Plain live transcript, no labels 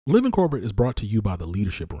Living Corporate is brought to you by The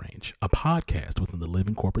Leadership Range, a podcast within the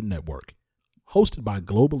Living Corporate Network. Hosted by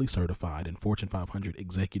globally certified and Fortune 500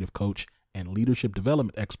 executive coach and leadership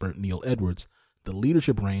development expert Neil Edwards, The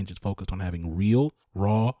Leadership Range is focused on having real,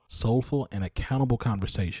 raw, soulful, and accountable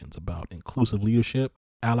conversations about inclusive leadership,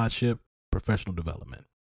 allyship, professional development.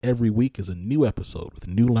 Every week is a new episode with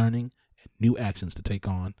new learning and new actions to take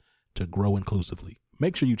on to grow inclusively.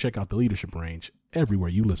 Make sure you check out The Leadership Range everywhere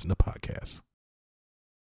you listen to podcasts.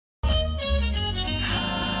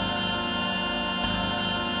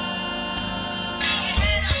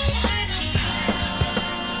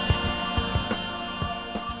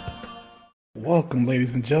 Welcome,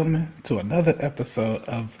 ladies and gentlemen, to another episode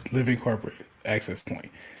of Living Corporate Access Point.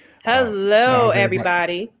 Hello,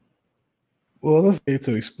 everybody. Well, let's get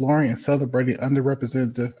to exploring and celebrating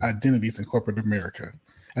underrepresented identities in corporate America.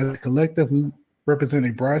 As a collective, we represent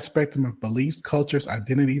a broad spectrum of beliefs, cultures,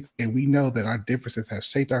 identities, and we know that our differences have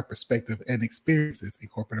shaped our perspective and experiences in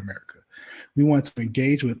corporate America. We want to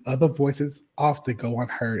engage with other voices, often go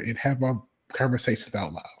unheard, and have our conversations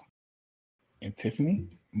out loud. And Tiffany,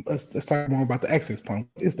 let's talk more about the Access Point.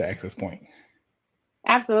 What is the Access Point?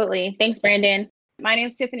 Absolutely. Thanks, Brandon. My name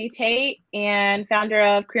is Tiffany Tate and founder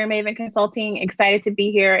of Career Maven Consulting. Excited to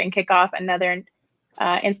be here and kick off another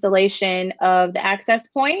installation of the Access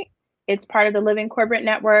Point. It's part of the Living Corporate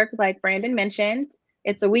Network, like Brandon mentioned.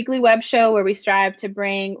 It's a weekly web show where we strive to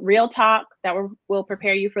bring real talk that will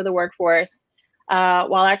prepare you for the workforce.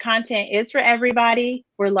 While our content is for everybody,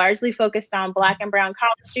 we're largely focused on Black and Brown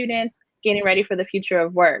college students getting ready for the future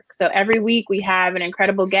of work. So every week we have an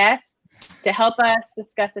incredible guest to help us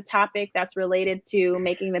discuss a topic that's related to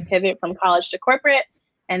making the pivot from college to corporate.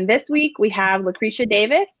 And this week we have Lucretia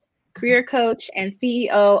Davis, career coach and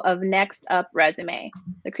CEO of Next Up Resume.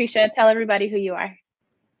 Lucretia, tell everybody who you are.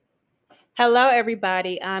 Hello,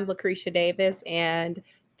 everybody. I'm Lucretia Davis, and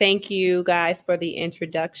thank you guys for the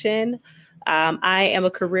introduction. I am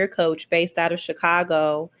a career coach based out of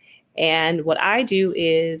Chicago. And what I do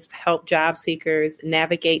is help job seekers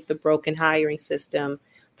navigate the broken hiring system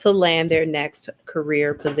to land their next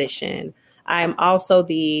career position. I'm also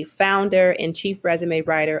the founder and chief resume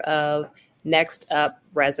writer of Next Up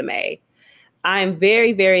Resume. I'm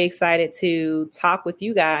very, very excited to talk with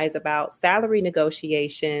you guys about salary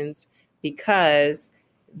negotiations because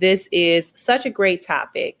this is such a great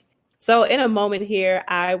topic. So in a moment here,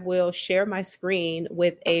 I will share my screen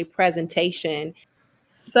with a presentation.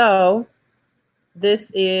 So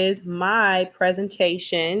this is my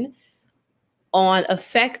presentation on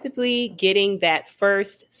effectively getting that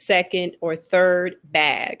first, second, or third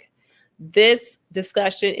bag. This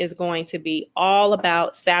discussion is going to be all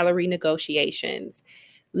about salary negotiations.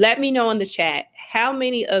 Let me know in the chat, how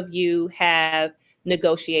many of you have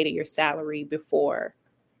negotiated your salary before?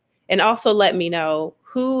 And also let me know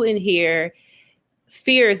who in here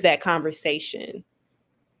fears that conversation.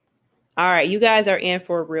 All right, you guys are in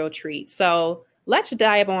for a real treat. So let's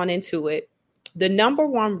dive on into it. The number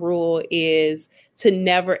one rule is to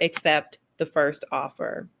never accept the first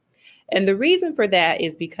offer. And the reason for that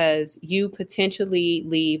is because you potentially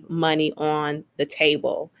leave money on the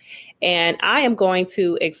table. And I am going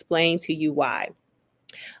to explain to you why.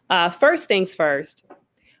 First things first,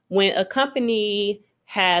 when a company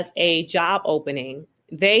has a job opening,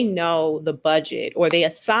 they know the budget or they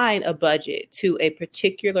assign a budget to a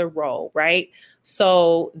particular role, right?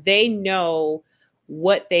 So they know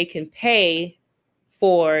what they can pay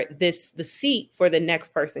for the seat for the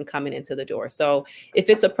next person coming into the door. So if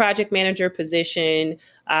it's a project manager position,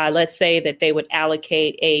 let's say that they would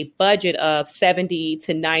allocate a budget of 70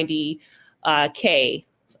 to 90 K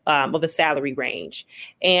of a salary range.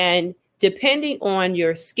 And depending on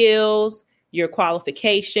your skills, your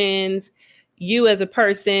qualifications, you as a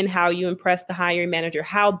person, how you impress the hiring manager,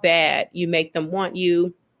 how bad you make them want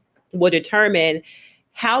you will determine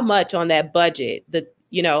how much on that budget,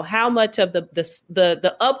 how much of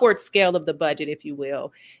the upward scale of the budget, if you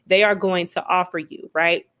will, they are going to offer you,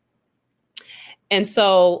 right? And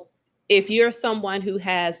so if you're someone who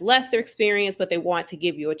has lesser experience, but they want to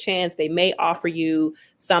give you a chance, they may offer you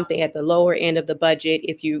something at the lower end of the budget.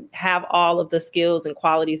 If you have all of the skills and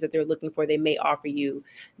qualities that they're looking for, they may offer you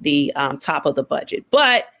the top of the budget,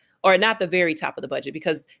 or not the very top of the budget,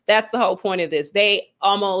 because that's the whole point of this. They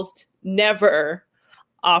almost never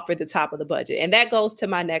offer the top of the budget. And that goes to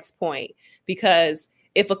my next point, because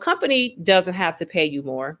if a company doesn't have to pay you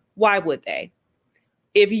more, why would they?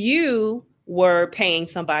 If you were paying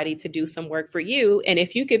somebody to do some work for you, and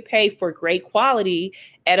if you could pay for great quality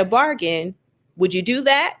at a bargain, would you do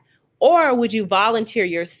that? Or would you volunteer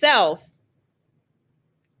yourself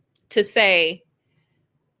to say,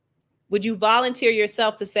 Would you volunteer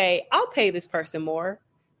yourself to say, I'll pay this person more?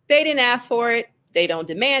 They didn't ask for it. They don't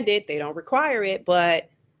demand it. They don't require it. But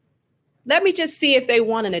let me just see if they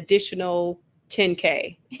want an additional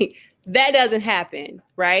 10K. That doesn't happen,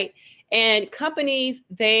 right? And companies,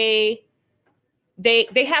 they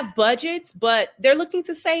have budgets, but they're looking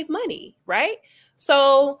to save money, right?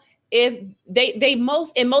 So if in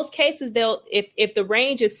most cases, if the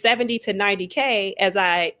range is 70 to 90K, as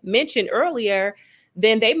I mentioned earlier,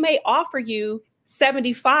 then they may offer you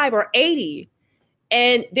 75 or 80.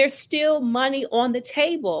 And there's still money on the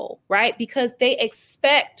table, right? Because they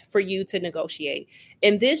expect for you to negotiate.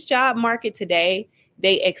 In this job market today,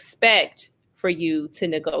 they expect for you to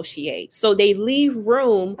negotiate. So they leave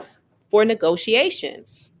room for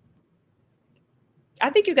negotiations. I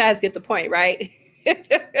think you guys get the point, right?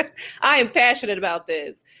 I am passionate about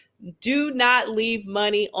this. Do not leave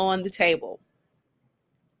money on the table.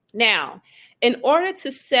 Now, in order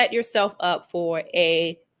to set yourself up for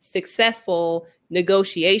a successful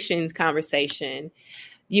negotiations conversation,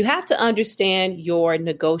 you have to understand your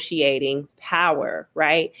negotiating power,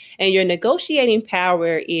 right? And your negotiating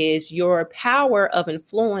power is your power of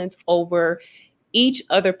influence over each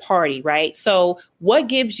other party, right? So what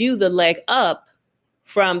gives you the leg up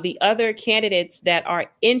from the other candidates that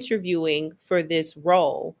are interviewing for this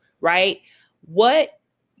role, right? What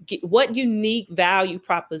unique value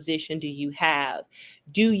proposition do you have?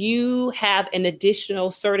 Do you have an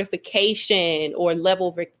additional certification or level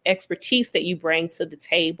of expertise that you bring to the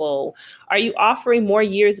table? Are you offering more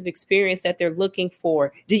years of experience that they're looking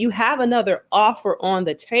for? Do you have another offer on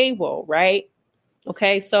the table, right?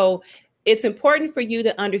 Okay, so it's important for you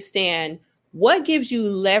to understand what gives you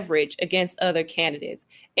leverage against other candidates.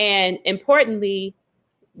 And importantly,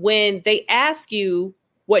 when they ask you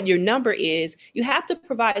what your number is, you have to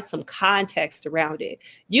provide some context around it.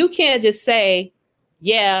 You can't just say,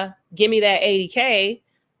 yeah, give me that 80K.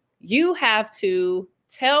 You have to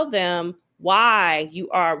tell them why you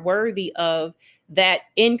are worthy of that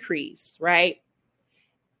increase, right?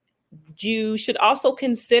 You should also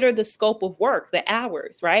consider the scope of work, the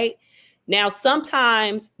hours, right? Now,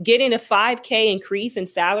 sometimes getting a 5K increase in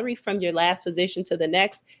salary from your last position to the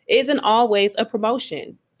next isn't always a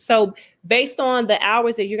promotion. So based on the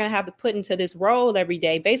hours that you're going to have to put into this role every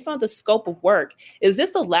day, based on the scope of work, is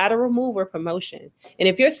this a lateral move or promotion? And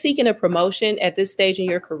if you're seeking a promotion at this stage in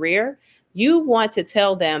your career, you want to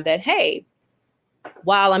tell them that, hey,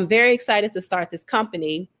 while I'm very excited to start this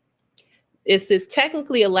company, this is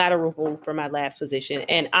technically a lateral move from my last position.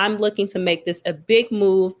 And I'm looking to make this a big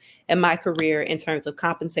move in my career in terms of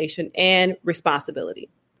compensation and responsibility.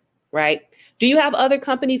 Right? Do you have other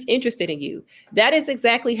companies interested in you? That is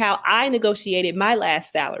exactly how I negotiated my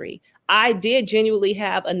last salary. I did genuinely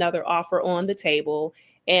have another offer on the table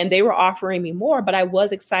and they were offering me more, but I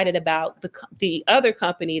was excited about the other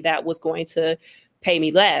company that was going to pay me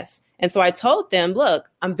less. And so I told them, look,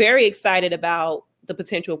 I'm very excited about the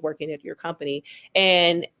potential of working at your company.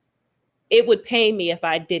 And it would pay me if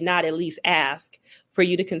I did not at least ask for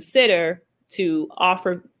you to consider to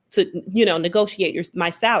offer to, negotiate my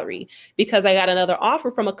salary, because I got another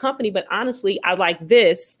offer from a company. But honestly, I like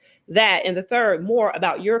this, that, and the third more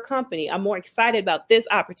about your company. I'm more excited about this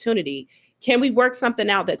opportunity. Can we work something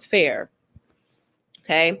out that's fair?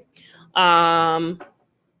 Okay.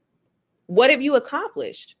 What have you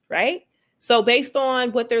accomplished? Right. So based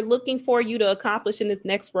on what they're looking for you to accomplish in this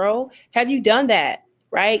next role, have you done that?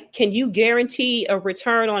 Right. Can you guarantee a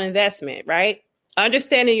return on investment? Right.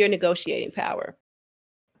 Understanding your negotiating power.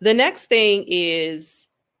 The next thing is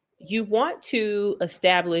you want to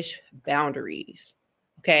establish boundaries.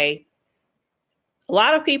 Okay. A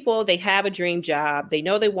lot of people, they have a dream job. They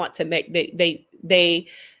know they want to make, they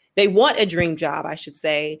want a dream job, I should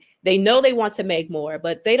say. They know they want to make more,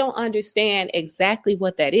 but they don't understand exactly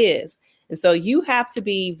what that is. And so you have to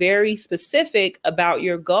be very specific about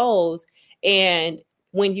your goals. And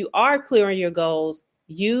when you are clear on your goals,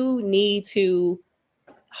 you need to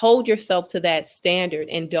hold yourself to that standard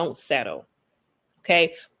and don't settle.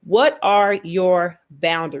 Okay. What are your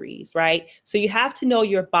boundaries, right? So you have to know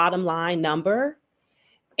your bottom line number,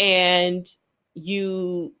 and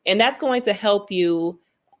that's going to help you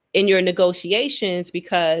in your negotiations,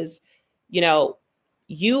 because,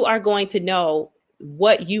 you are going to know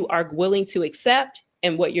what you are willing to accept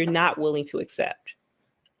and what you're not willing to accept.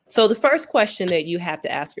 So the first question that you have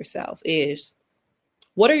to ask yourself is,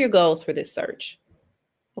 what are your goals for this search?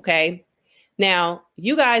 Okay. Now,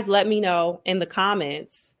 you guys let me know in the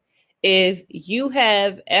comments if you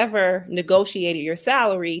have ever negotiated your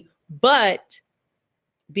salary, but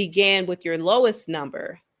began with your lowest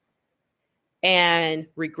number and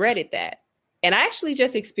regretted that. And I actually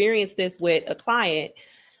just experienced this with a client.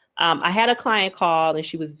 I had a client call and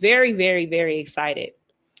she was very, very, very excited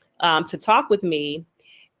to talk with me.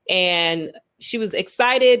 And she was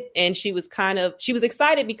excited, and she was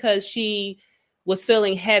excited because she was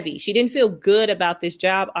feeling heavy. She didn't feel good about this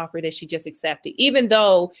job offer that she just accepted, even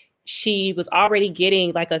though she was already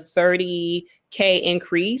getting like a 30K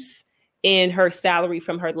increase in her salary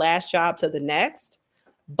from her last job to the next.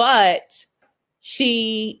 But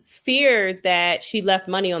she fears that she left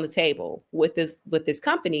money on the table with this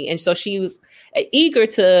company. And so she was eager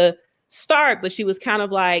to start, but she was kind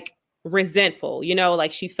of like resentful,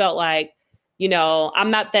 like she felt like,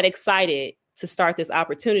 I'm not that excited to start this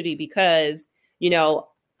opportunity because,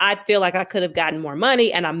 I feel like I could have gotten more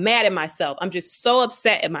money and I'm mad at myself. I'm just so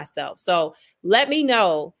upset at myself. So let me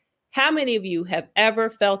know how many of you have ever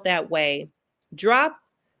felt that way. Drop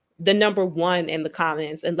the number 1 in the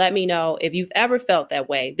comments and let me know if you've ever felt that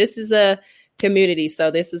way. This is a community, so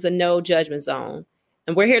this is a no judgment zone.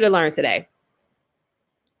 And we're here to learn today.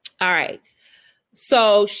 All right.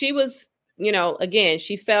 So she was, again,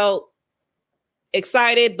 she felt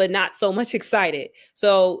excited, but not so much excited.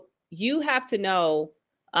 So you have to know,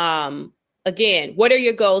 again, what are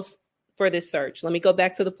your goals for this search? Let me go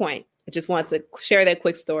back to the point. I just want to share that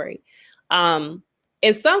quick story.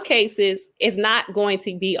 In some cases, it's not going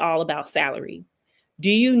to be all about salary. Do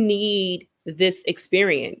you need this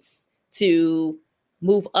experience to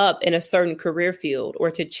move up in a certain career field or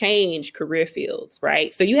to change career fields,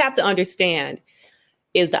 right? So you have to understand,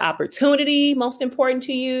 is the opportunity most important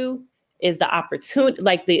to you? Is the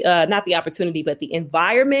opportunity, not the opportunity, but the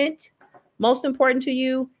environment most important to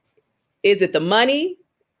you? Is it the money?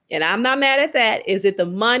 And I'm not mad at that. Is it the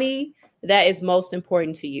money that is most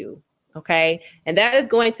important to you? Okay. And that is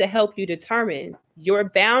going to help you determine your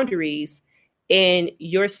boundaries in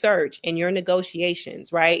your search and your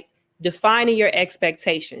negotiations, right? Defining your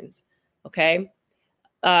expectations. Okay.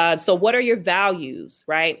 So what are your values,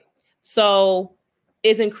 right? So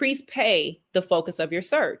is increased pay the focus of your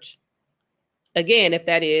search? Again, if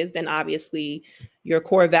that is, then obviously your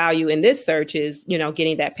core value in this search is,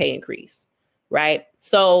 getting that pay increase, right?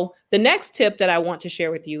 So the next tip that I want to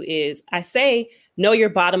share with you is I say, know your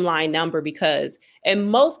bottom line number, because in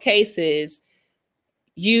most cases,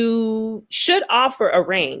 you should offer a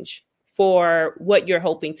range for what you're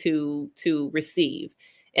hoping to receive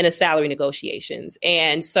in a salary negotiations.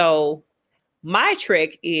 And so my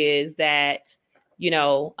trick is that,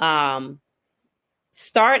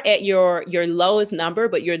 start at your lowest number,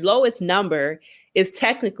 but your lowest number is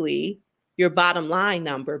technically your bottom line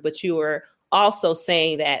number, but you are also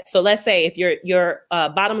saying that. So let's say if your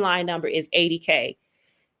bottom line number is 80K,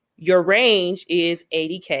 your range is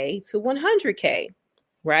 80K to 100K,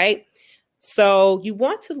 right? So you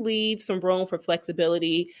want to leave some room for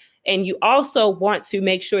flexibility. And you also want to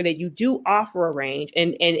make sure that you do offer a range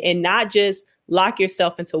and not just lock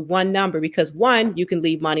yourself into one number, because 1, you can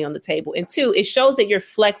leave money on the table. And 2, it shows that you're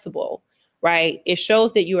flexible, right? It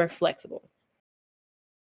shows that you are flexible.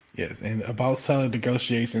 Yes, and about salary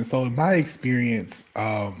negotiations. So in my experience,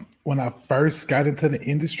 when I first got into the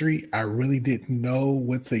industry, I really didn't know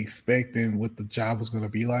what to expect and what the job was going to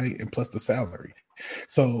be like, and plus the salary.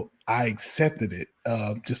 So I accepted it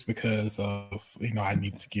just because of, I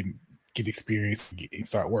needed to get experience and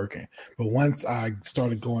start working. But once I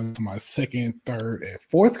started going to my second, third, and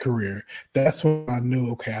fourth career, that's when I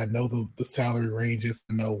knew, okay, I know the salary ranges,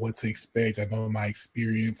 I know what to expect, I know my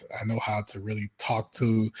experience, I know how to really talk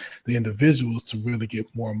to the individuals to really get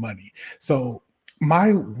more money. So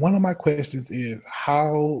one of my questions is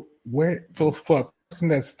for a person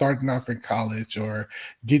that's starting off in college or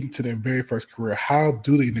getting to their very first career, how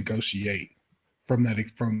do they negotiate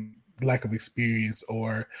from lack of experience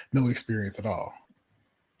or no experience at all?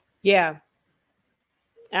 Yeah,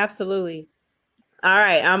 absolutely. All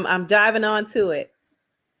right. I'm diving on to it.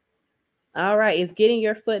 All right. It's getting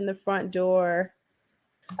your foot in the front door.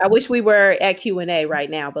 I wish we were at Q&A right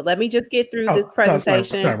now, but let me just get through this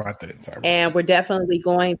presentation. Sorry about that. And we're definitely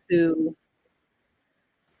going to,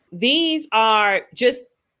 these are just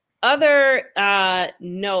other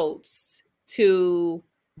notes to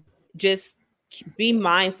just be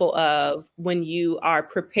mindful of when you are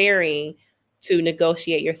preparing to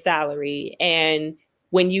negotiate your salary and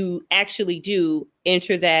when you actually do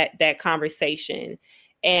enter that conversation.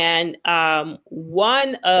 And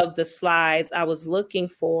one of the slides I was looking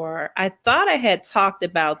for, I thought I had talked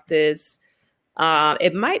about this.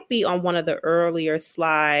 It might be on one of the earlier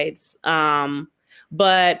slides,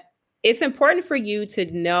 but it's important for you to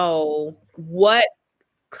know what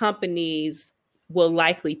companies will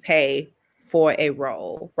likely pay for a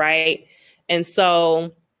role, right? And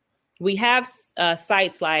so we have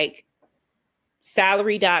sites like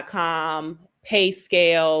salary.com,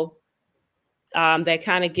 PayScale, that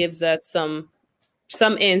kind of gives us some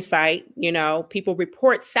insight. You know, people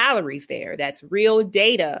report salaries there. That's real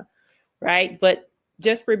data, right? But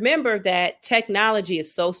just remember that technology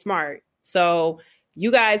is so smart. So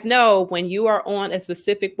you guys know when you are on a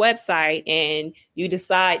specific website and you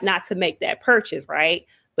decide not to make that purchase, right?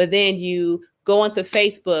 But then you go onto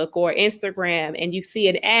Facebook or Instagram and you see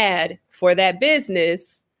an ad for that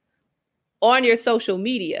business on your social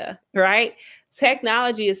media, right?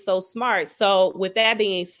 Technology is so smart. So with that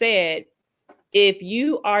being said, if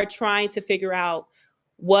you are trying to figure out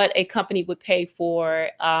what a company would pay for,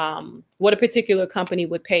 what a particular company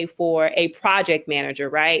would pay for a project manager,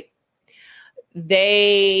 right?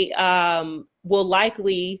 They will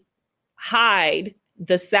likely hide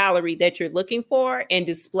the salary that you're looking for and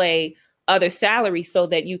display other salaries so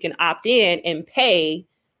that you can opt in and pay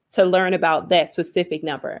to learn about that specific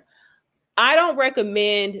number. I don't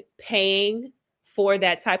recommend paying for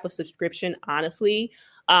that type of subscription, honestly,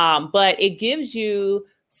 but it gives you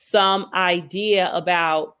some idea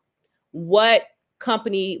about what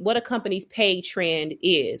a company's pay trend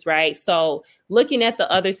is, right? So looking at the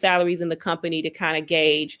other salaries in the company to kind of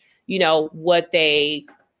gauge, you know, what they,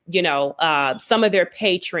 you know, some of their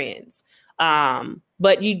pay trends.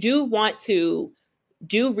 But you do want to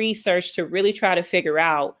do research to really try to figure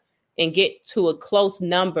out and get to a close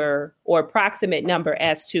number or approximate number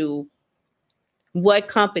as to what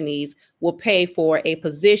companies will pay for a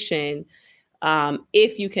position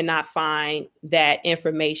if you cannot find that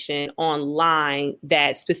information online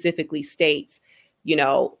that specifically states, you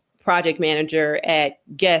know, project manager at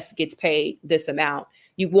Guess gets paid this amount.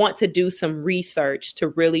 You want to do some research to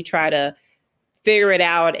really try to figure it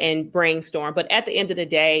out and brainstorm. But at the end of the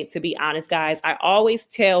day, to be honest, guys, I always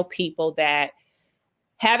tell people that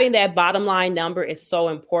having that bottom line number is so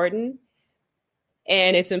important.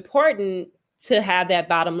 And it's important to have that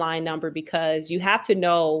bottom line number because you have to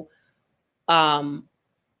know,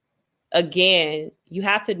 again, you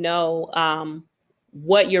have to know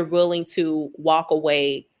what you're willing to walk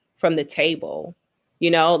away from the table.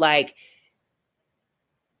 You know, like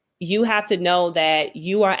you have to know that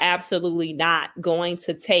you are absolutely not going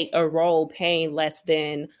to take a role paying less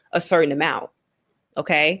than a certain amount.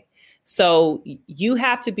 Okay. So you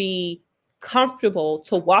have to be comfortable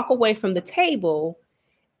to walk away from the table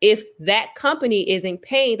if that company isn't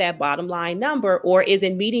paying that bottom line number or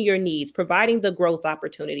isn't meeting your needs, providing the growth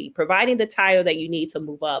opportunity, providing the title that you need to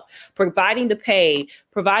move up, providing the pay,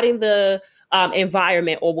 providing the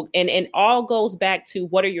environment, and all goes back to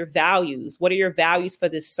what are your values? What are your values for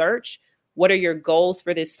this search? What are your goals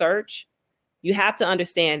for this search? You have to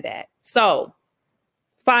understand that. So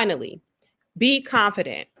finally, be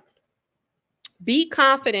confident. Be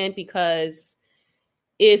confident because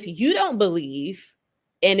if you don't believe,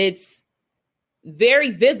 and it's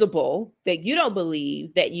very visible that you don't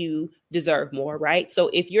believe that you deserve more, right? So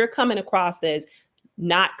if you're coming across as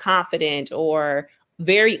not confident or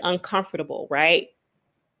very uncomfortable, right?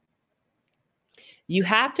 You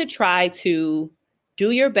have to try to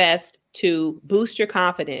do your best to boost your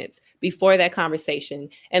confidence before that conversation.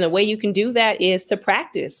 And the way you can do that is to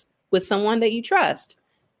practice with someone that you trust,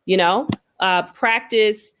 you know,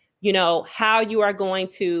 practice, you know, how you are going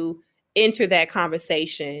to enter that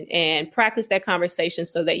conversation and practice that conversation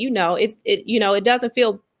so that, you know, it doesn't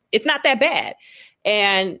feel, it's not that bad.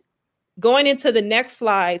 And going into the next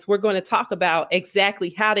slides, we're going to talk about exactly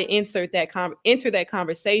how to enter that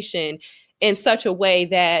conversation in such a way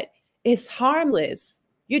that it's harmless.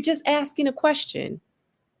 You're just asking a question,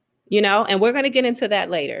 you know, and we're going to get into that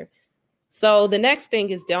later. So the next thing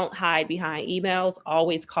is don't hide behind emails.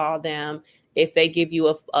 Always call them. If they give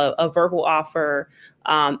you a verbal offer,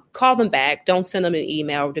 call them back. Don't send them an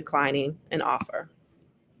email declining an offer.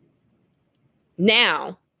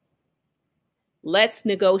 Now, let's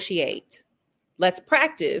negotiate. Let's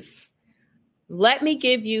practice. Let me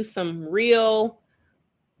give you some real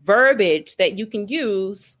verbiage that you can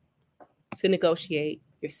use to negotiate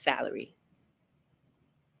your salary.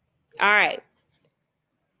 All right.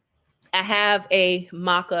 I have a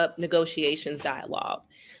mock-up negotiations dialogue,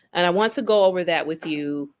 and I want to go over that with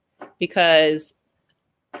you because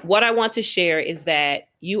what I want to share is that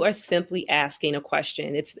you are simply asking a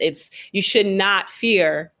question. You should not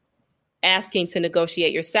fear asking to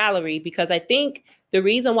negotiate your salary, because I think the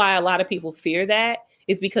reason why a lot of people fear that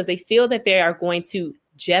is because they feel that they are going to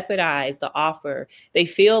jeopardize the offer. They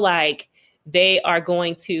feel like they are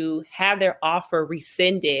going to have their offer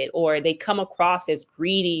rescinded, or they come across as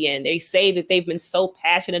greedy and they say that they've been so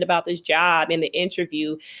passionate about this job in the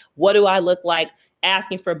interview. What do I look like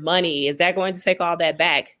asking for money, is that going to take all that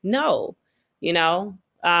back? No, you know,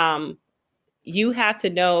 you have to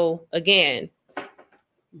know, again,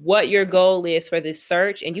 what your goal is for this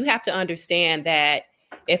search. And you have to understand that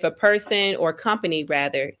if a person or company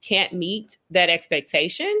rather can't meet that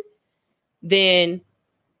expectation, then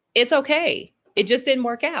it's okay. It just didn't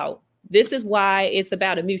work out. This is why it's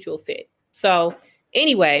about a mutual fit. So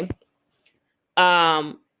anyway,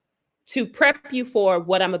 to prep you for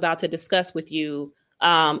what I'm about to discuss with you,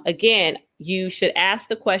 again, you should ask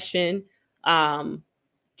the question, can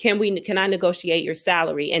I negotiate your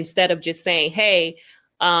salary, instead of just saying, hey,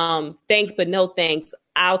 thanks, but no thanks,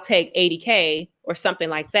 I'll take 80K or something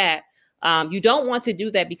like that. You don't want to do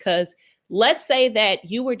that, because let's say that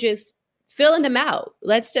you were just filling them out.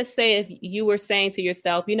 Let's just say if you were saying to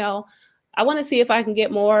yourself, you know, I want to see if I can get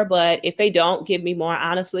more, but if they don't give me more,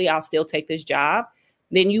 honestly, I'll still take this job.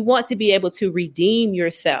 Then you want to be able to redeem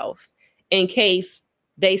yourself in case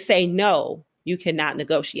they say no, you cannot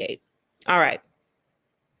negotiate. All right.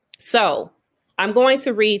 So I'm going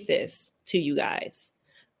to read this to you guys.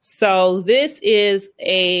 So this is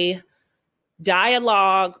a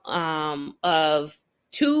dialogue of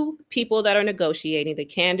two people that are negotiating, the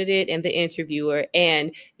candidate and the interviewer.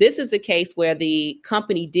 And this is a case where the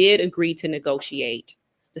company did agree to negotiate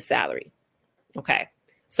the salary. Okay.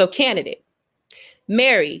 So candidate,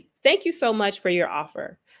 Mary, thank you so much for your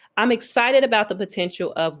offer. I'm excited about the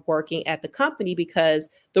potential of working at the company because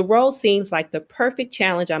the role seems like the perfect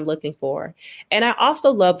challenge I'm looking for. And I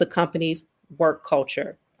also love the company's work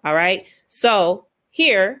culture. All right. So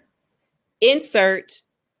here, insert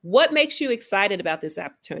what makes you excited about this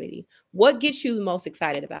opportunity. What gets you the most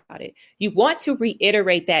excited about it? You want to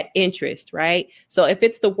reiterate that interest, right? So if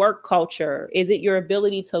it's the work culture, is it your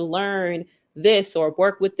ability to learn this or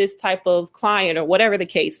work with this type of client or whatever the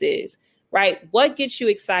case is, right? What gets you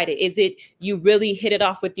excited? Is it you really hit it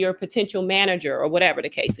off with your potential manager or whatever the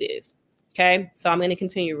case is? Okay, so I'm going to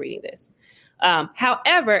continue reading this.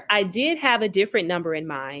 However, I did have a different number in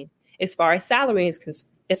mind as far as salary is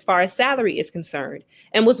concerned,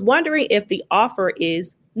 and was wondering if the offer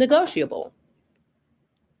is negotiable.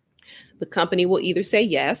 The company will either say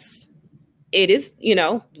yes, it is, you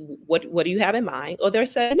know, what do you have in mind? Or they'll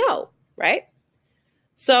say no, right?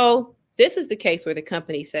 So this is the case where the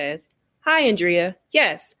company says, hi, Andrea,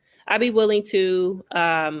 yes, I'd be willing to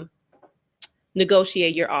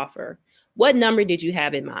negotiate your offer. What number did you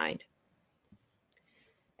have in mind?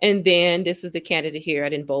 And then this is the candidate here. I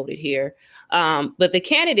didn't bold it here. But the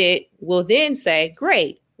candidate will then say,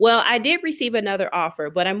 great. Well, I did receive another offer,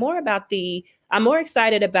 but I'm more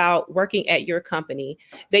excited about working at your company.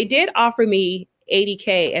 They did offer me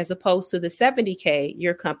 80K as opposed to the 70K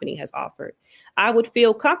your company has offered. I would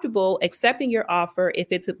feel comfortable accepting your offer if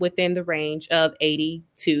it's within the range of 80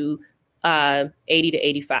 to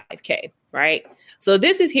 85K, right? So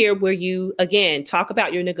this is here where you, again, talk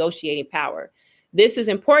about your negotiating power. This is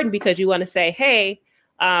important because you want to say, hey,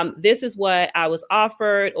 this is what I was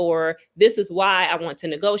offered, or this is why I want to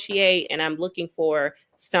negotiate. And I'm looking for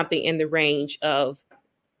something in the range of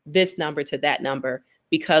this number to that number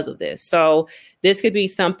because of this. So this could be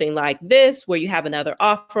something like this, where you have another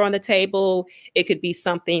offer on the table. It could be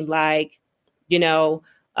something like,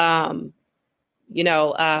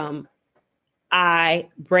 I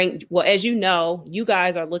bring, well, as you know, you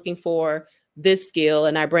guys are looking for this skill,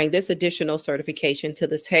 and I bring this additional certification to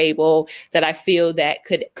the table that I feel that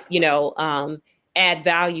could, add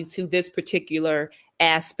value to this particular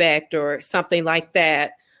aspect or something like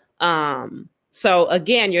that. So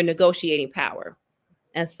again, your negotiating power.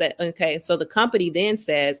 And okay, so the company then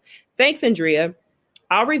says, thanks, Andrea.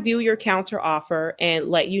 I'll review your counter offer and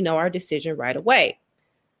let you know our decision right away.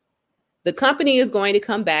 The company is going to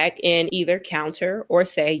come back and either counter or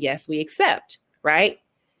say, yes, we accept, right?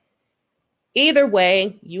 Either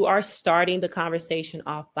way, you are starting the conversation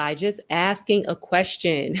off by just asking a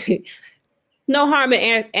question. No harm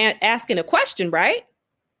in asking a question, right?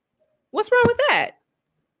 What's wrong with that?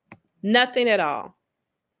 Nothing at all.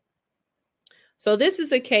 So this is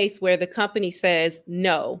the case where the company says,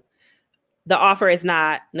 no, the offer is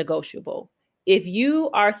not negotiable. If you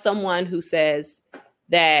are someone who says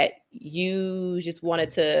that you just wanted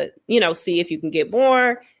to, see if you can get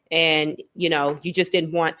more, and, you just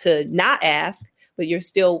didn't want to not ask, but you're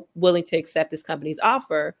still willing to accept this company's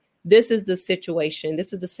offer, this is the situation.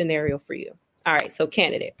 This is the scenario for you. All right. So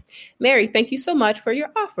candidate, Mary, thank you so much for your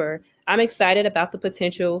offer. I'm excited about the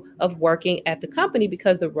potential of working at the company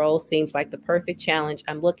because the role seems like the perfect challenge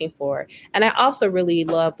I'm looking for. And I also really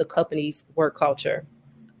love the company's work culture.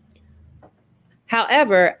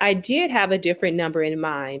 However, I did have a different number in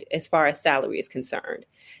mind as far as salary is concerned.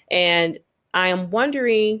 And I am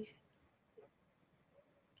wondering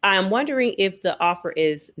if the offer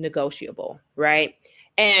is negotiable, right?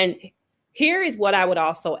 And here is what I would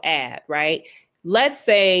also add, right? Let's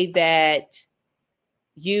say that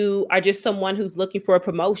you are just someone who's looking for a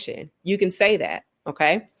promotion. You can say that,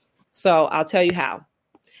 okay? So I'll tell you how.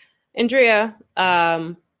 Andrea,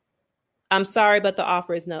 I'm sorry, but the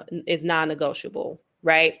offer is non-negotiable,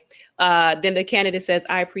 right? Then the candidate says,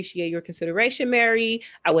 I appreciate your consideration, Mary.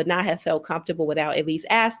 I would not have felt comfortable without at least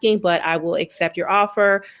asking, but I will accept your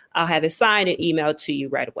offer. I'll have it signed and emailed to you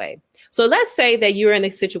right away. So let's say that you're in a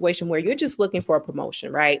situation where you're just looking for a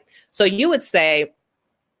promotion, right? So you would say,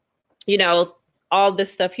 you know, all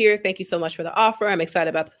this stuff here. Thank you so much for the offer. I'm excited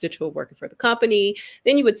about the potential of working for the company.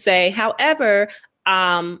 Then you would say, however,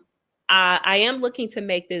 I am looking to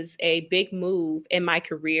make this a big move in my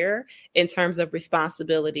career in terms of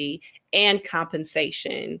responsibility and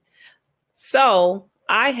compensation. So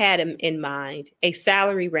I had in mind a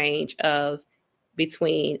salary range of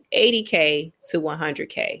between 80K to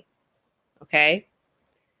 100K. Okay.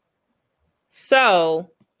 So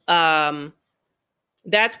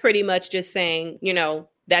that's pretty much just saying, you know,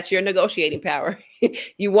 that's your negotiating power.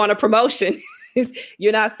 You want a promotion.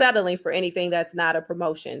 You're not settling for anything that's not a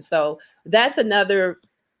promotion. So that's another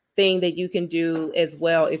thing that you can do as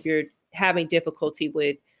well if you're having difficulty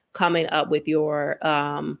with coming up with your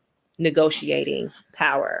negotiating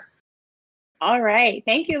power. All right.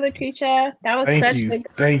 Thank you, Lucretia. That was Thank such you. a good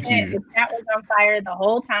Thank content. you. The chat was on fire the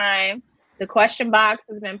whole time. The question box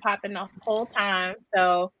has been popping the whole time.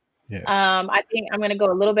 So Yes. I think I'm going to go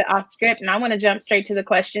a little bit off script, and I want to jump straight to the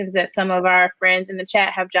questions that some of our friends in the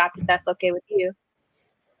chat have dropped, if that's okay with you.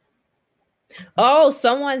 Oh,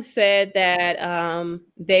 someone said that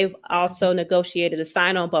they've also negotiated a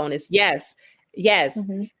sign-on bonus. Yes.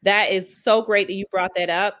 Mm-hmm. That is so great that you brought that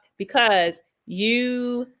up, because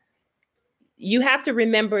you have to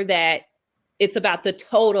remember that it's about the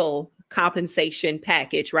total compensation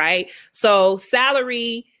package, right? So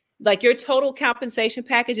salary, like your total compensation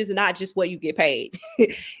package, is not just what you get paid.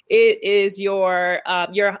 It is your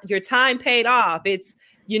time paid off. It's,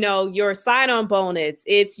 you know, your sign-on bonus.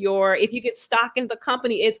 It's if you get stock in the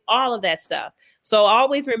company, it's all of that stuff. So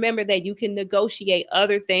always remember that you can negotiate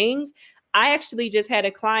other things. I actually just had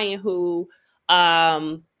a client who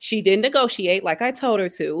she didn't negotiate like I told her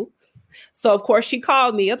to. So of course she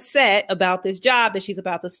called me upset about this job that she's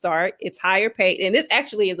about to start. It's higher paid. And this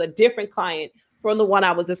actually is a different client from the one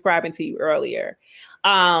I was describing to you earlier.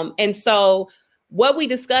 And so what we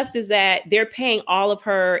discussed is that they're paying all of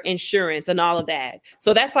her insurance and all of that.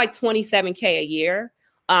 So that's like $27K a year.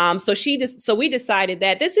 So we decided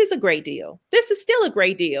that this is a great deal. This is still a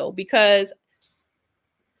great deal because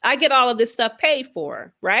I get all of this stuff paid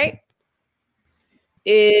for, right?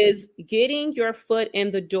 Is getting your foot in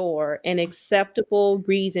the door an acceptable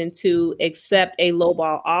reason to accept a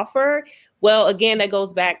lowball offer? Well, again, that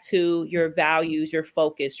goes back to your values, your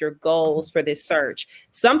focus, your goals for this search.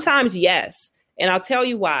 Sometimes, yes. And I'll tell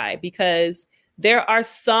you why, because there are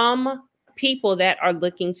some people that are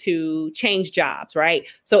looking to change jobs, right?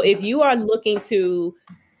 So if you are looking to,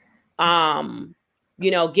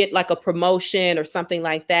 get like a promotion or something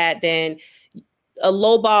like that, then a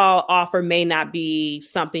lowball offer may not be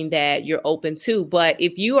something that you're open to. But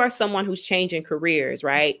if you are someone who's changing careers,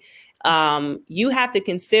 right, you have to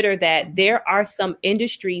consider that there are some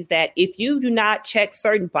industries that if you do not check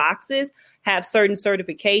certain boxes, have certain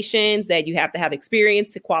certifications that you have to have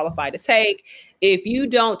experience to qualify to take. If you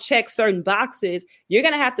don't check certain boxes, you're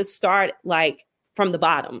going to have to start like from the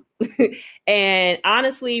bottom. And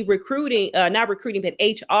honestly, not recruiting, but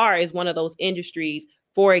HR is one of those industries,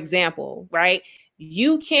 for example, right?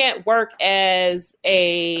 You can't work as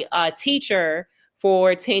a teacher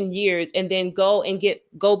for 10 years and then go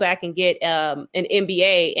back and get an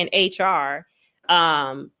MBA in HR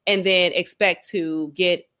and then expect to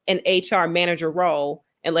get an HR manager role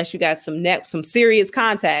unless you got some serious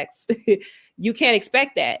contacts. You can't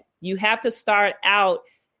expect that. You have to start out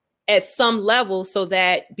at some level so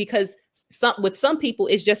that, because with some people,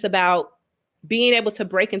 it's just about being able to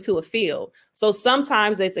break into a field. So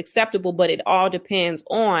sometimes it's acceptable, but it all depends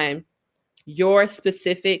on your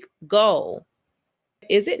specific goal.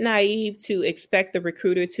 Is it naive to expect the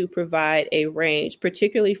recruiter to provide a range,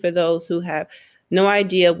 particularly for those who have no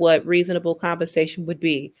idea what reasonable compensation would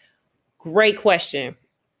be? Great question.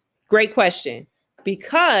 Great question.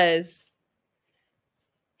 Because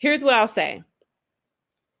here's what I'll say.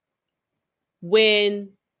 When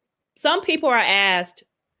some people are asked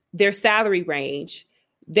their salary range,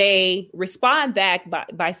 they respond back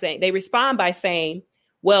by saying,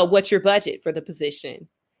 well, what's your budget for the position?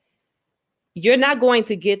 You're not going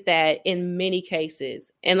to get that in many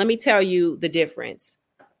cases. And let me tell you the difference.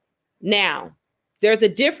 Now, there's a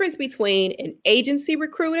difference between an agency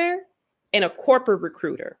recruiter and a corporate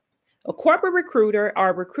recruiter. A corporate recruiter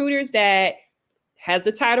are recruiters that has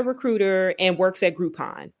the title recruiter and works at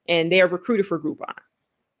Groupon, and they're a recruiter for Groupon.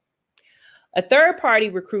 A third-party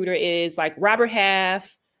recruiter is like Robert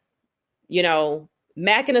Half,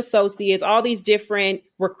 Mac and Associates, all these different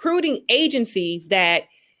recruiting agencies that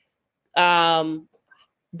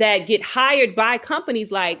get hired by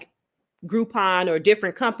companies like Groupon or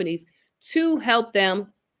different companies to help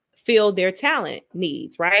them fill their talent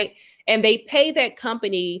needs, right? And they pay that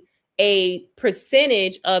company a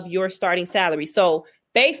percentage of your starting salary. So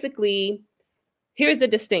basically, here's the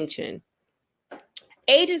distinction.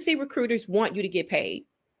 Agency recruiters want you to get paid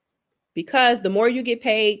because the more you get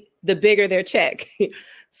paid, the bigger their check.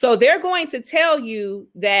 So they're going to tell you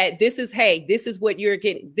that this is what you're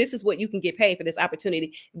getting. This is what you can get paid for this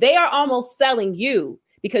opportunity. They are almost selling you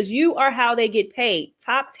because you are how they get paid.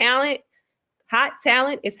 Top talent, hot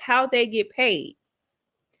talent is how they get paid.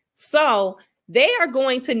 So they are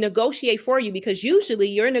going to negotiate for you because usually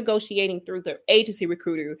you're negotiating through the agency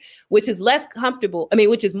recruiter, which is less comfortable.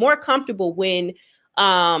 Which is more comfortable when,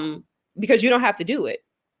 because you don't have to do it.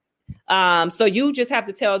 So you just have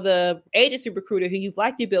to tell the agency recruiter who you've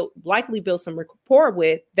likely built some rapport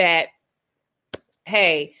with that,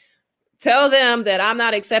 hey, tell them that I'm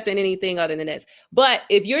not accepting anything other than this. But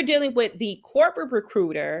if you're dealing with the corporate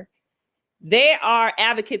recruiter, they are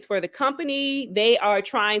advocates for the company. They are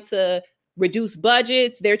trying to reduce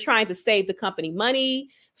budgets. They're trying to save the company money.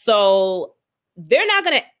 So they're not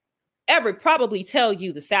going to ever probably tell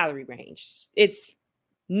you the salary range. It's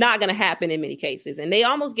not going to happen in many cases. And they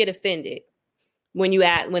almost get offended when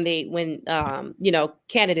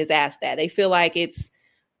candidates ask that. They feel like it's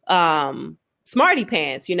smarty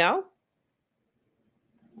pants,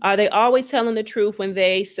 Are they always telling the truth when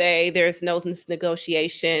they say there's no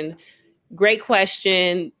negotiation? Great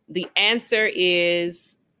question. The answer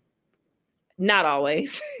is not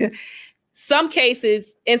always. In some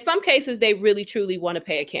cases, they really truly want to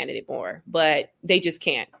pay a candidate more, but they just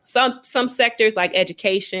can't. Some sectors like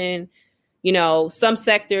education, some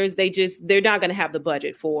sectors, they're not going to have the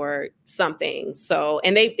budget for some things. So,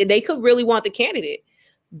 and they could really want the candidate,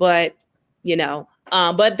 but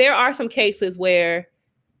but there are some cases where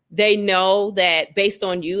they know that based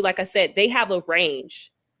on you, like I said, they have a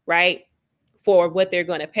range, right, for what they're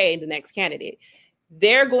going to pay the next candidate.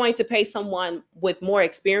 They're going to pay someone with more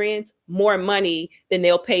experience, more money than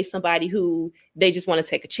they'll pay somebody who they just want to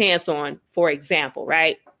take a chance on, for example,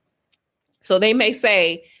 right? So they may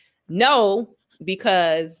say no,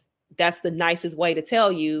 because that's the nicest way to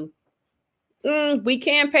tell you, we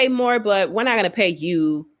can pay more, but we're not going to pay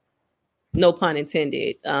you, no pun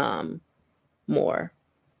intended, more.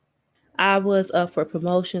 I was up for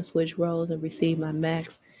promotion, switch roles, and received my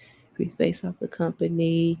max increase based off the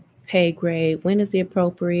company pay grade. When is the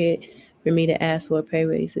appropriate for me to ask for a pay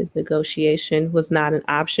raise? Negotiation was not an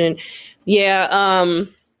option. Yeah.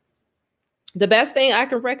 The best thing I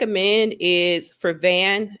can recommend is for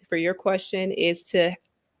your question, is to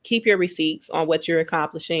keep your receipts on what you're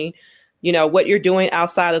accomplishing, what you're doing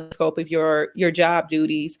outside of the scope of your job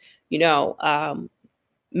duties,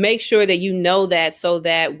 make sure that you know that, so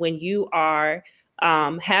that when you are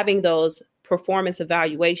having those performance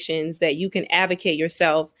evaluations, that you can advocate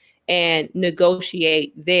yourself and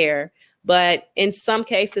negotiate there. But in some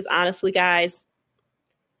cases, honestly, guys,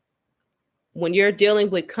 when you're dealing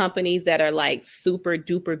with companies that are like super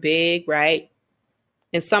duper big, right?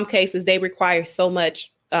 In some cases, they require so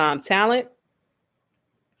much talent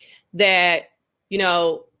that,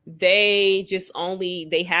 they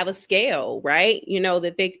have a scale, right?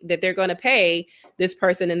 That they're going to pay this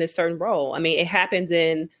person in this certain role. It happens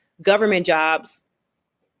in government jobs,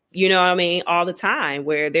 all the time,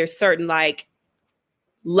 where there's certain like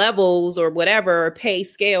levels or whatever, pay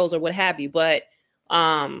scales or what have you. But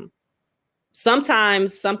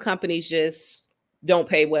sometimes some companies just don't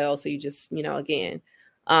pay well. So you just, again.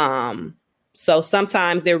 So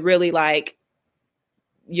sometimes they're really like,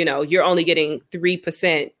 you're only getting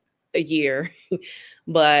 3% a year.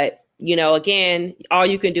 But, again, all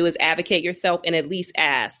you can do is advocate yourself and at least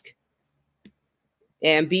ask.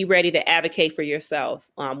 And be ready to advocate for yourself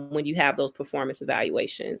when you have those performance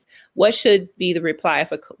evaluations. What should be the reply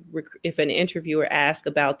if an interviewer asks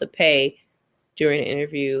about the pay during an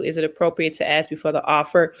interview? Is it appropriate to ask before the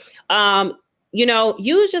offer?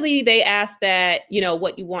 Usually they ask that,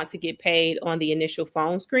 what you want to get paid on the initial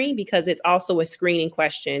phone screen, because it's also a screening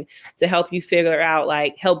question to help them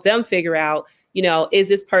figure out, is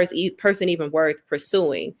this person even worth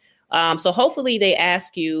pursuing? So hopefully they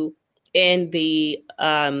ask you in the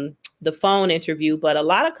phone interview, but a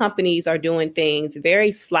lot of companies are doing things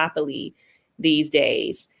very sloppily these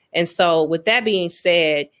days. And so with that being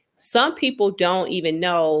said, some people don't even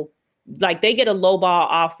know, like they get a lowball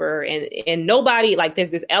offer and nobody, like there's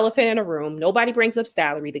this elephant in a room. Nobody brings up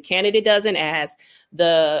salary. The candidate doesn't ask.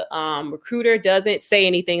 The recruiter doesn't say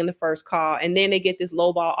anything in the first call. And then they get this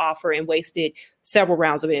lowball offer and wasted several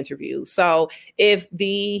rounds of interviews. So if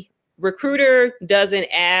the recruiter doesn't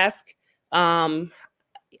ask,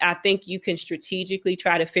 I think you can strategically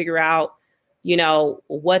try to figure out, you know,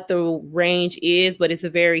 what the range is, but it's a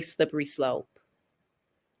very slippery slope.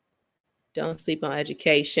 Don't sleep on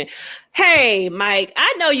education. Hey, Mike,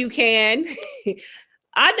 I know you can.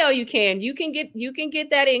 I know you can. You can get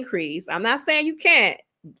that increase. I'm not saying you can't.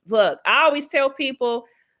 Look, I always tell people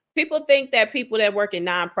think that people that work in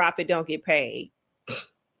nonprofit don't get paid.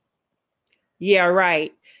 Yeah,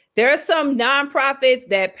 right. There are some nonprofits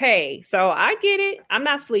that pay. So I get it. I'm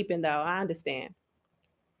not sleeping though. I understand.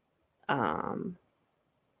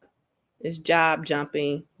 Is job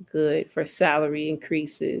jumping good for salary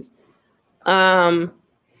increases?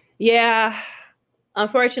 Yeah,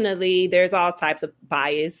 unfortunately, there's all types of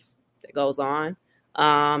bias that goes on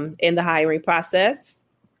in the hiring process.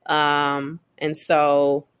 And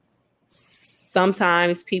so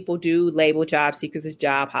sometimes people do label job seekers as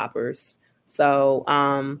job hoppers. So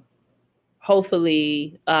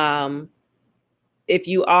hopefully, if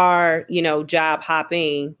you are, you know, job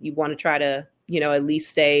hopping, you want to try to, you know, at least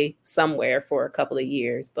stay somewhere for a couple of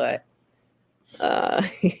years. But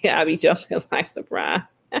yeah, I'll be jumping like LeBron.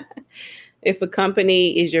 If a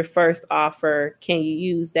company is your first offer, can you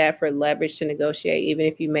use that for leverage to negotiate, even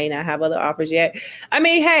if you may not have other offers yet? I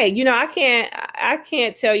mean, hey, you know, I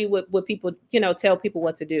can't tell you what people, you know, tell people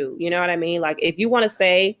what to do. You know what I mean? Like, if you want to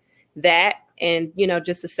say that and, you know,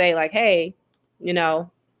 just to say like, hey, you know,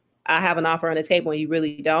 I have an offer on the table and you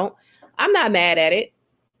really don't, I'm not mad at it.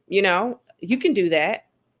 You know, you can do that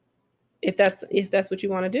if that's what you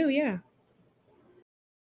want to do. Yeah.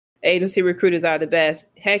 Agency recruiters are the best.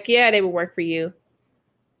 Heck yeah, they will work for you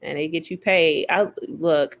and they get you paid.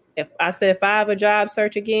 If I have a job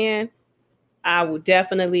search again, I will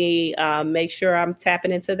definitely make sure I'm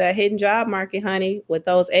tapping into that hidden job market, honey, with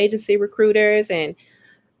those agency recruiters and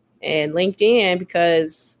LinkedIn,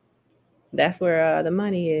 because that's where the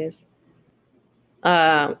money is.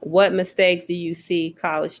 What mistakes do you see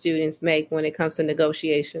college students make when it comes to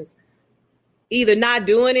negotiations? Either not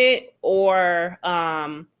doing it or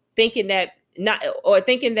thinking that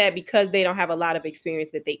because they don't have a lot of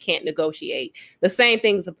experience that they can't negotiate. The same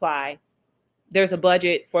things apply. There's a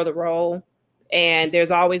budget for the role and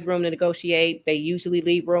there's always room to negotiate. They usually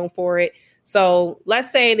leave room for it. So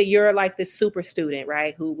let's say that you're like this super student,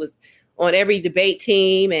 right? Who was on every debate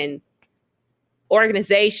team and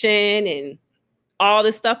organization and all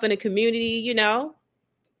this stuff in the community, you know,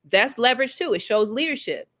 that's leverage too. It shows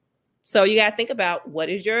leadership. So you got to think about, what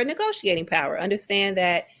is your negotiating power? Understand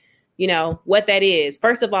that, you know, what that is.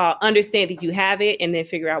 First of all, understand that you have it and then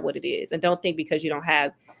figure out what it is. And don't think because you don't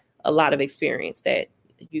have a lot of experience that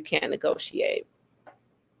you can't negotiate.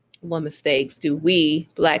 What mistakes do we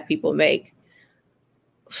Black people make?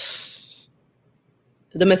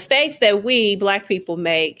 The mistakes that we Black people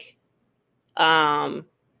make,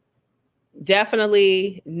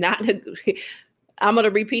 definitely not. I'm going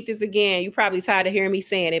to repeat this again. You're probably tired of hearing me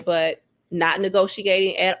saying it, but not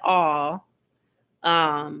negotiating at all,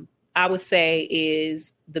 I would say,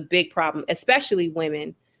 is the big problem, especially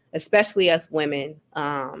women, especially us women.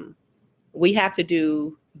 We have to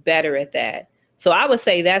do better at that. So I would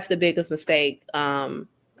say that's the biggest mistake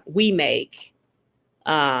we make,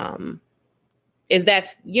 is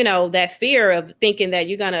that, you know, that fear of thinking that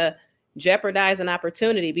you're going to jeopardize an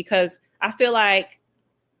opportunity, because I feel like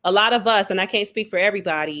a lot of us, and I can't speak for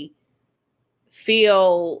everybody,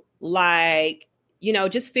 feel like, you know,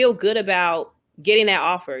 just feel good about getting that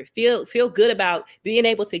offer, feel good about being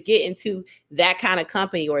able to get into that kind of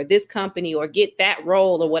company or this company or get that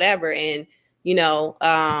role or whatever. And, you know,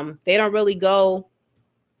 they don't really go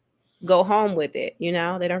home with it. You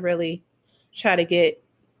know, they don't really try to get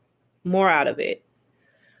more out of it.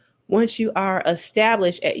 Once you are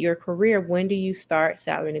established at your career, when do you start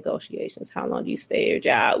salary negotiations? How long do you stay at your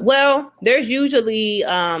job? Well, there's usually,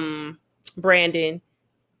 Brandon,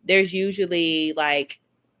 there's usually like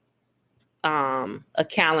a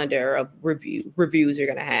calendar of reviews you're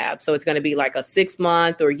going to have. So it's going to be like a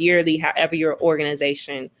 6-month or yearly, however your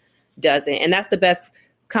organization does it. And that's the best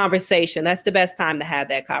conversation. That's the best time to have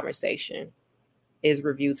that conversation, is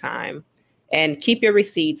review time. And keep your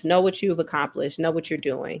receipts. Know what you've accomplished. Know what you're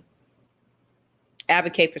doing.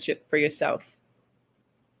 advocate for yourself.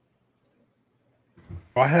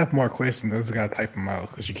 I have more questions. I just got to type them out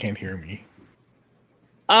because you can't hear me.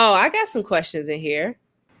 Oh, I got some questions in here.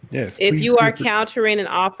 Yes. If you are countering an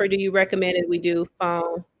offer, do you recommend that we do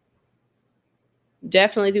phone?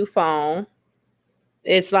 Definitely do phone.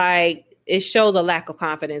 It's like, it shows a lack of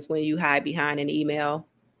confidence when you hide behind an email.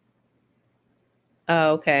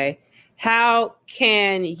 Oh, okay. How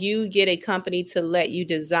can you get a company to let you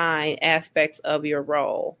design aspects of your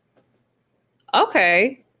role?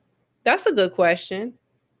 Okay. That's a good question.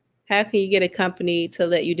 How can you get a company to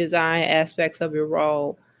let you design aspects of your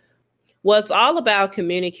role? Well, it's all about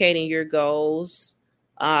communicating your goals.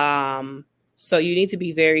 So you need to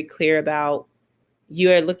be very clear about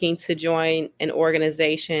you are looking to join an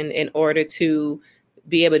organization in order to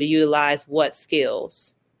be able to utilize what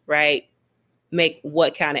skills, right? Make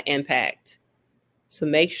what kind of impact. So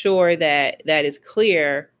make sure that that is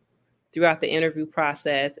clear throughout the interview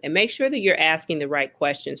process, and make sure that you're asking the right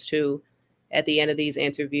questions too at the end of these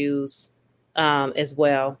interviews as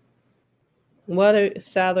well. What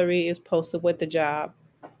salary is posted with the job?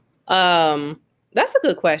 That's a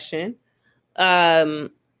good question.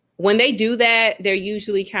 When they do that, they're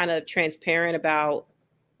usually kind of transparent about,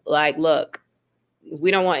 like, look,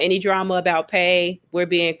 we don't want any drama about pay. We're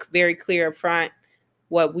being very clear up front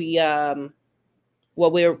what we're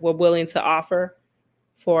willing to offer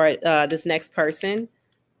for this next person.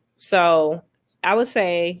 So I would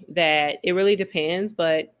say that it really depends,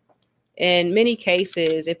 but in many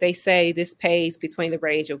cases, if they say this pays between the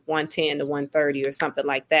range of 110 to 130 or something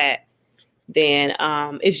like that, then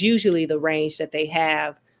it's usually the range that they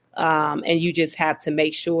have. And you just have to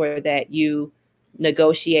make sure that you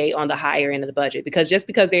negotiate on the higher end of the budget, because just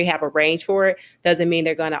because they have a range for it doesn't mean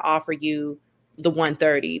they're going to offer you the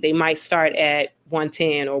 130. They might start at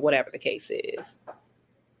 110 or whatever the case is.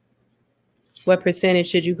 What percentage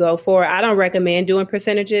should you go for? I don't recommend doing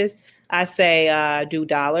percentages. I say do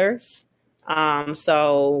dollars.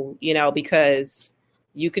 So, because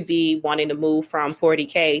you could be wanting to move from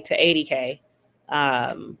 40K to 80K,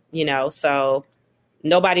 so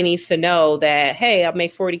nobody needs to know that, hey, I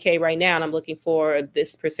make 40K right now and I'm looking for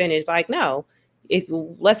this percentage. Like, no,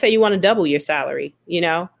 let's say you want to double your salary,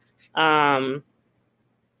 so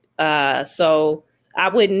I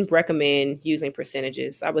wouldn't recommend using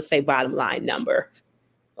percentages. I would say bottom line number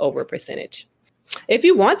over a percentage. If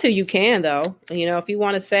you want to, you can, though. If you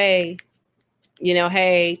want to say,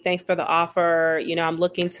 hey, thanks for the offer. I'm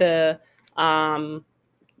looking to,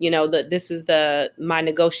 this is my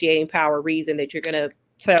negotiating power reason that you're going to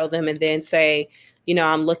tell them, and then say,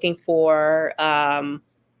 I'm looking for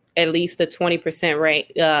at least a 20%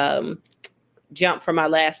 rate jump from my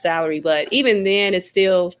last salary. But even then, it's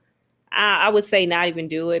still, I would say not even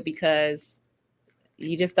do it, because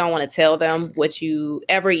you just don't want to tell them what you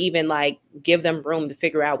ever even give them room to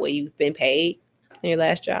figure out what you've been paid in your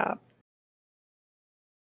last job.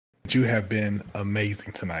 You have been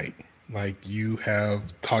amazing tonight. You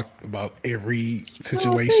have talked about every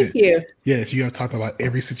situation. Thank you. Yes, you have talked about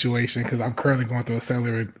every situation, because I'm currently going through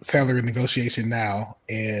a salary negotiation now,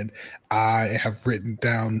 and I have written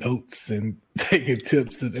down notes and taken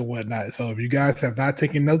tips and whatnot. So if you guys have not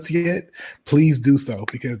taken notes yet, please do so,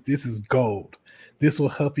 because this is gold. This will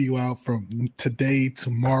help you out from today,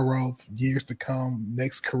 tomorrow, years to come,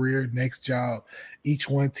 next career, next job. Each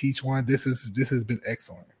one teach one. This has been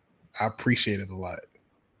excellent. I appreciate it a lot.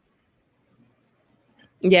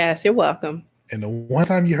 Yes, you're welcome. And the one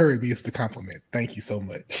time you heard me, it's the compliment. Thank you so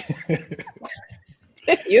much.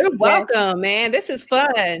 You're welcome, man. This is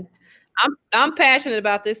fun. I'm passionate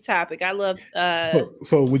about this topic. I love.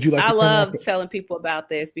 So would you like? I love telling people about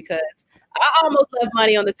this, because I almost left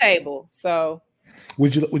money on the table. So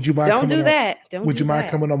would you mind? Don't do that. Would you mind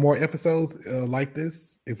coming on more episodes like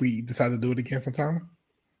this if we decide to do it again sometime?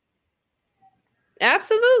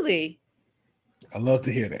 Absolutely. I love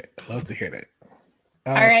to hear that.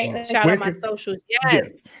 All right. Shout out my socials.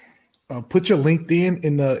 Yes. Put your LinkedIn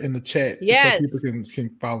in the chat. Yes. So people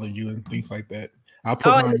can follow you and things like that. I'll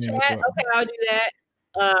put mine in as well. Okay, I'll do that.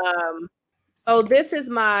 So this is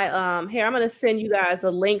my here. I'm going to send you guys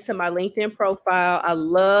a link to my LinkedIn profile. I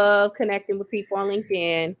love connecting with people on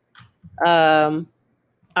LinkedIn.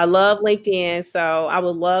 I love LinkedIn, so I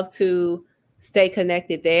would love to stay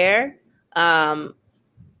connected there. You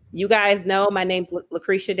guys know my name's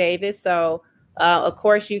Lucretia Davis, so of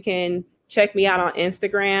course you can check me out on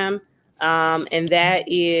Instagram, and that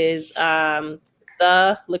is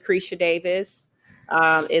the Lucretia Davis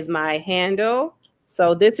is my handle.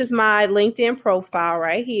 So this is my LinkedIn profile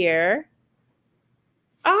right here.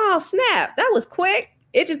 Oh, snap. That was quick.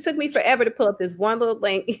 It just took me forever to pull up this one little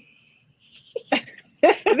link.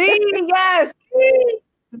 Yes.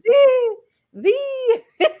 The.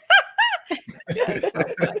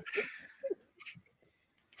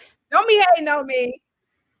 Don't be hating on me.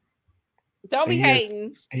 Don't be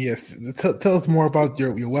hating. Yes. Tell us more about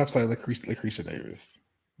your website, Lucretia Davis.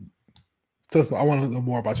 Tell us. I want to know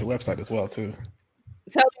more about your website as well, too.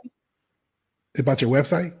 Tell me. About your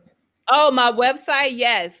website? Oh, my website?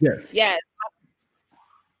 Yes. Yes.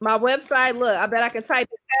 My website, look, I bet I can type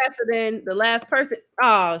it faster than the last person.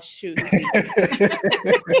 Oh, shoot.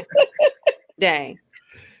 Dang.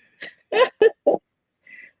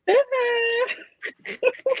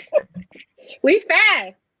 We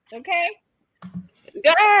fast, okay?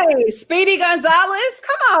 Hey, Speedy Gonzalez,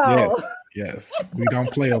 come on. Yes. We don't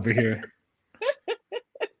play over here.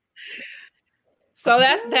 So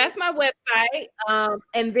that's my website.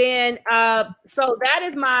 And then so that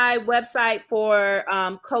is my website for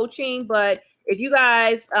coaching. But if you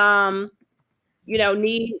guys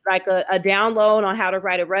need like a download on how to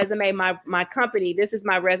write a resume, my company, this is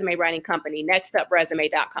my resume writing company,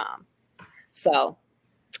 nextupresume.com. So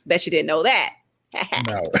bet you didn't know that.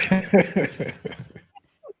 No.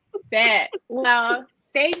 Bet. Well,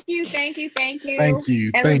 thank you,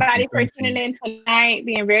 everybody, for tuning in tonight,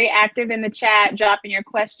 being very active in the chat, dropping your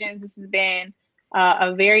questions. This has been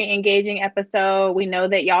a very engaging episode. We know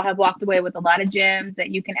that y'all have walked away with a lot of gems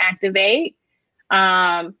that you can activate.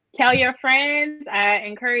 Tell your friends. I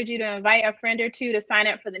encourage you to invite a friend or two to sign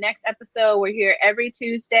up for the next episode. We're here every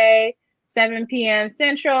Tuesday, 7 p.m.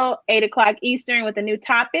 Central, 8 o'clock Eastern, with a new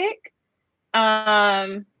topic.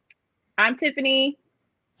 I'm Tiffany.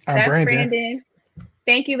 I'm Brandon.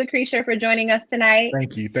 Thank you, Lucretia, for joining us tonight.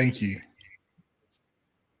 Thank you.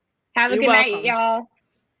 Have a good night, y'all.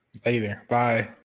 Later. Bye.